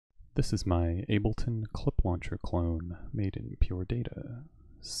This is my Ableton clip launcher clone made in puredata.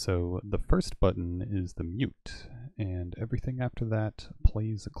 So the first button is the mute, and everything after that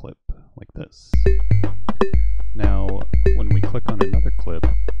plays a clip like this. Now, when we click on another clip,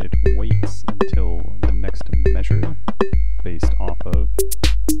 it waits until the next measure based off of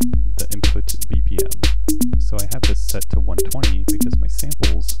the input BPM. So I have this set to 120 because my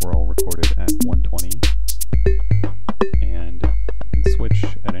samples were all recorded at 120, and you can switch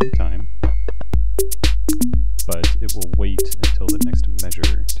at any time, but it will wait until the next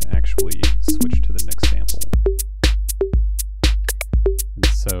measure to actually switch to the next sample. And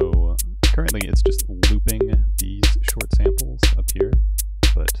so currently it's just looping these short samples up here,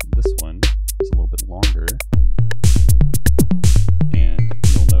 but this one is a little bit longer, and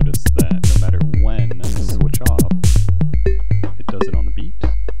you'll notice that no matter when I switch off, it does it on the beat,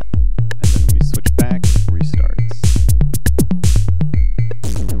 and then when we switch back, it restarts.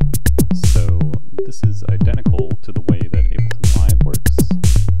 So this is identical to the way that Ableton Live works,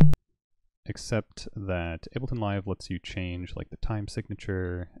 except that Ableton Live lets you change like the time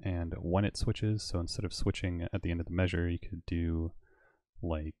signature and when it switches. So instead of switching at the end of the measure, you could do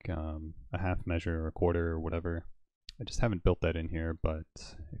like a half measure or a quarter or whatever. I just haven't built that in here, but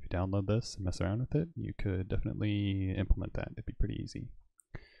if you download this and mess around with it, you could definitely implement that. It'd be pretty easy.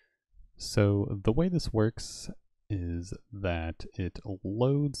 So the way this works is that it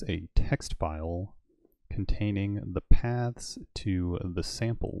loads a text file containing the paths to the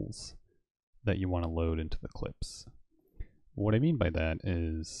samples that you want to load into the clips. What I mean by that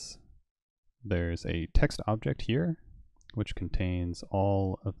is there's a text object here which contains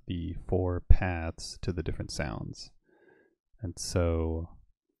all of the 4 paths to the different sounds. And so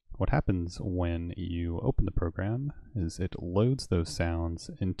what happens when you open the program is it loads those sounds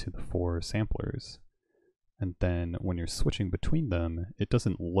into the 4 samplers. And then when you're switching between them, it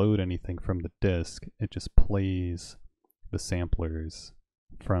doesn't load anything from the disk, it just plays the samplers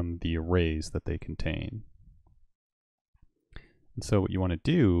from the arrays that they contain. And so what you want to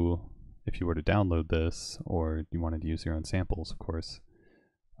do, if you were to download this, or you wanted to use your own samples, of course,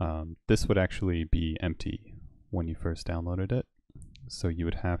 this would actually be empty when you first downloaded it. So you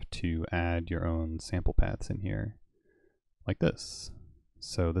would have to add your own sample paths in here, like this.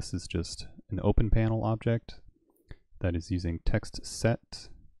 So this is just an open panel object that is using text set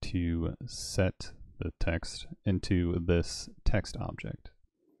to set the text into this text object.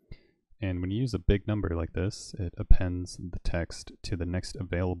 And when you use a big number like this, it appends the text to the next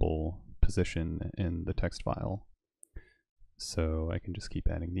available position in the text file. So I can just keep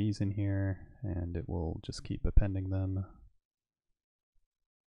adding these in here, and it will just keep appending them.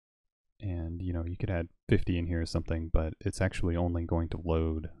 And you know, you could add 50 in here or something, but it's actually only going to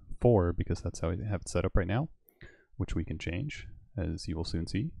load 4 because that's how I have it set up right now, which we can change, as you will soon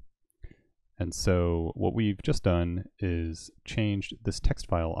see. And so what we've just done is changed this text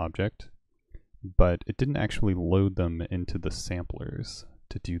file object, but it didn't actually load them into the samplers.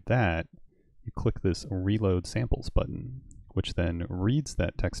 To do that, you click this Reload Samples button, which then reads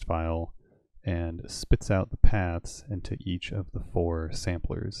that text file and spits out the paths into each of the 4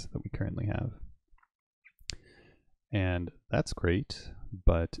 samplers that we currently have. And that's great,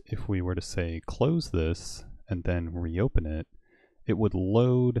 but if we were to say close this and then reopen it, it would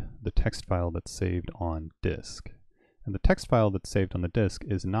load the text file that's saved on disk. And the text file that's saved on the disk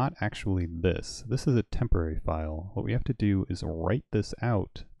is not actually this. This is a temporary file. What we have to do is write this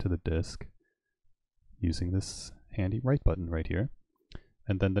out to the disk using this handy write button right here.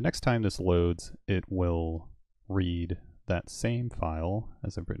 And then the next time this loads, it will read that same file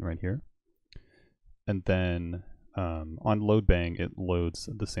as I've written right here. And then on load bang, it loads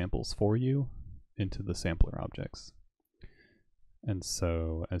the samples for you into the sampler objects. And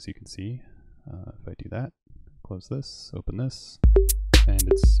so as you can see, if I do that, close this, open this, and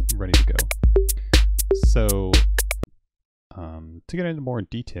it's ready to go. So to get into more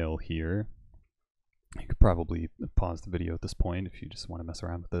detail here, you could probably pause the video at this point if you just want to mess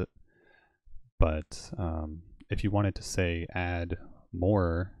around with it. But if you wanted to, say, add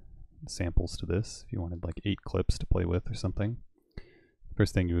more samples to this, if you wanted like 8 clips to play with or something, the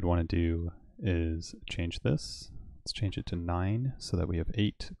first thing you would want to do is change this. Let's change it to 9 so that we have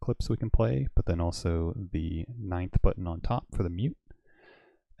 8 clips we can play, but then also the 9th button on top for the mute.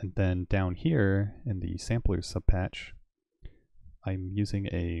 And then down here in the samplers subpatch, I'm using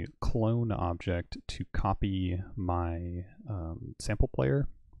a clone object to copy my sample player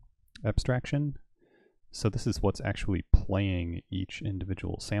abstraction. So this is what's actually playing each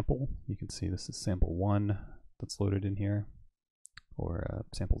individual sample. You can see this is sample 1 that's loaded in here, or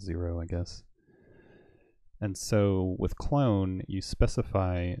sample 0, I guess. And so with clone, you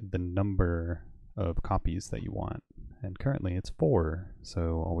specify the number of copies that you want. And currently it's 4.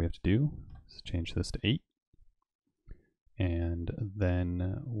 So all we have to do is change this to 8. And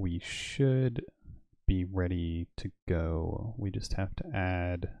then we should be ready to go. We just have to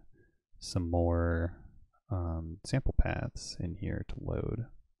add some more sample paths in here to load.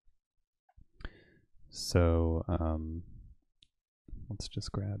 So let's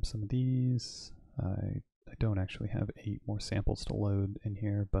just grab some of these. I don't actually have 8 more samples to load in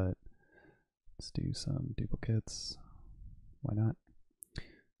here, but let's do some duplicates. Why not?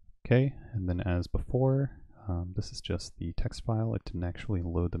 Okay, and then as before, this is just the text file. It didn't actually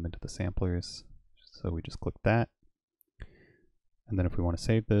load them into the samplers, so we just click that. And then if we want to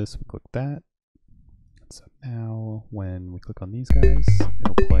save this, we click that. So now when we click on these guys,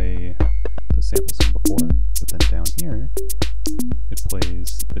 it'll play the samples from before, but then down here, it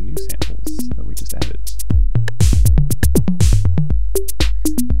plays the new samples that we just added.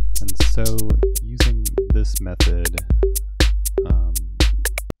 And so using this method,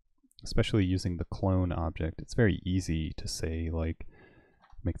 especially using the clone object, it's very easy to say, like,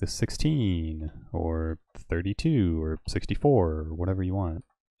 make this 16 or 32 or 64 or whatever you want.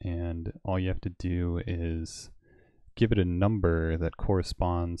 And all you have to do is give it a number that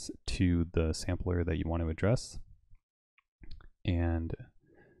corresponds to the sampler that you want to address, and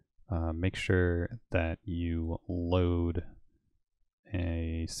make sure that you load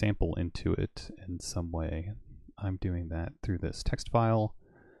a sample into it in some way. I'm doing that through this text file,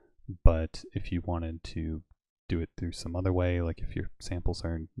 but if you wanted to do it through some other way, like if your samples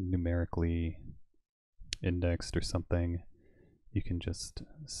are numerically indexed or something, you can just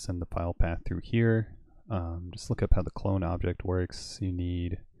send the file path through here. Just look up how the clone object works. You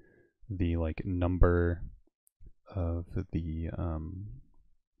need the number of the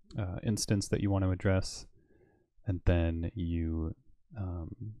instance that you want to address, and then you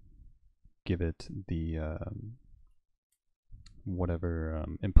give it the whatever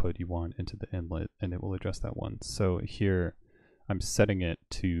input you want into the inlet, and it will address that one. So here I'm setting it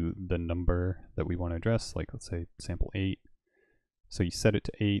to the number that we want to address, like let's say sample 8. So you set it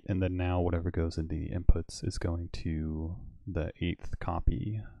to 8, and then now whatever goes in the inputs is going to the 8th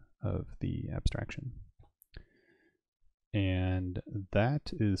copy of the abstraction. And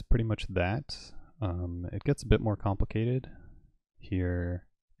that is pretty much that. It gets a bit more complicated here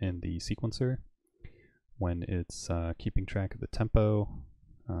in the sequencer when it's keeping track of the tempo.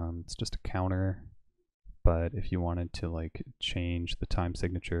 It's just a counter, but if you wanted to change the time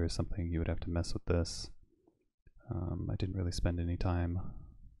signature or something, you would have to mess with this. I didn't really spend any time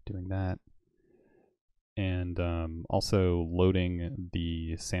doing that. And also loading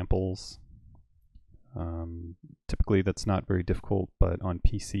the samples. Typically that's not very difficult, but on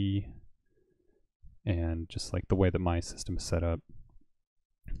PC, and just like the way that my system is set up,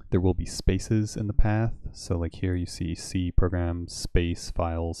 there will be spaces in the path. So like here you see C program space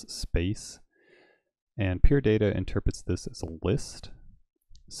files space, and puredata interprets this as a list.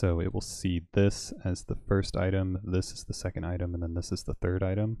 So it will see this as the first item, this is the second item, and then this is the third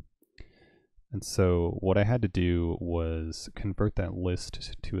item. And so what I had to do was convert that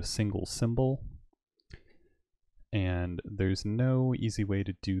list to a single symbol. And there's no easy way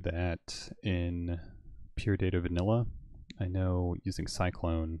to do that in puredata vanilla. I know using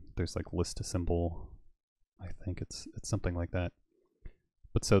Cyclone, there's list to symbol. I think it's something like that.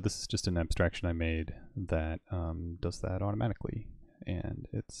 But so this is just an abstraction I made that does that automatically. And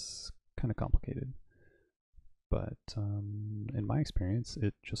it's kind of complicated, but in my experience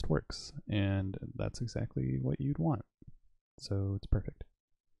it just works, and that's exactly what you'd want, so it's perfect.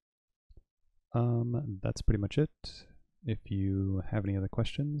 That's pretty much it. If you have any other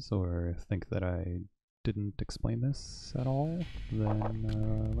questions or think that I didn't explain this at all, then let me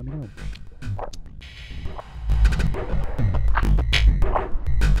know.